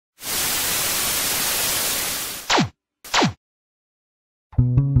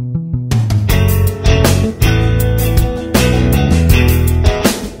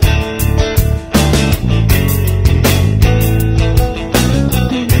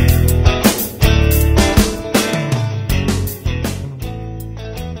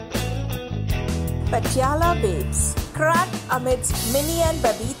Amids Minni and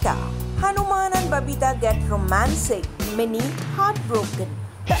Babita. Hanuman and Babita get romancing, Minni heartbroken.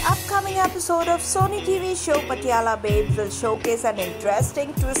 The upcoming episode of Sony TV show Patiala Babes will showcase an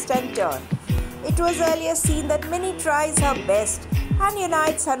interesting twist and turn. It was earlier seen that Minni tries her best and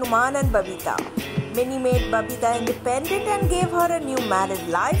unites Hanuman and Babita. Minni made Babita independent and gave her a new married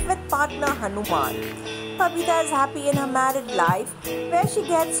life with partner Hanuman. Babita is happy in her married life where she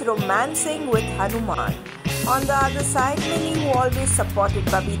gets romancing with Hanuman. On the other side, Minni, who always supported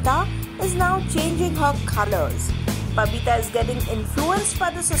Babita, is now changing her colors. Babita is getting influenced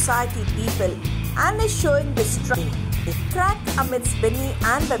by the society people and is showing distrust. Crack amidst Minni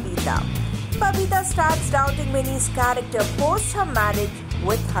and Babita. Babita starts doubting Minni's character post her marriage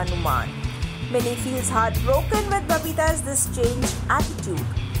with Hanuman. Minni feels heartbroken with Babita's this changed attitude.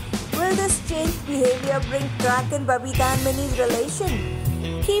 Will this changed behavior bring crack in Babita and Minni's relation?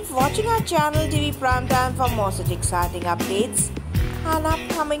 Keep watching our channel TV Primetime for more such exciting updates and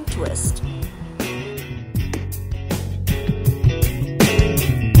upcoming twist.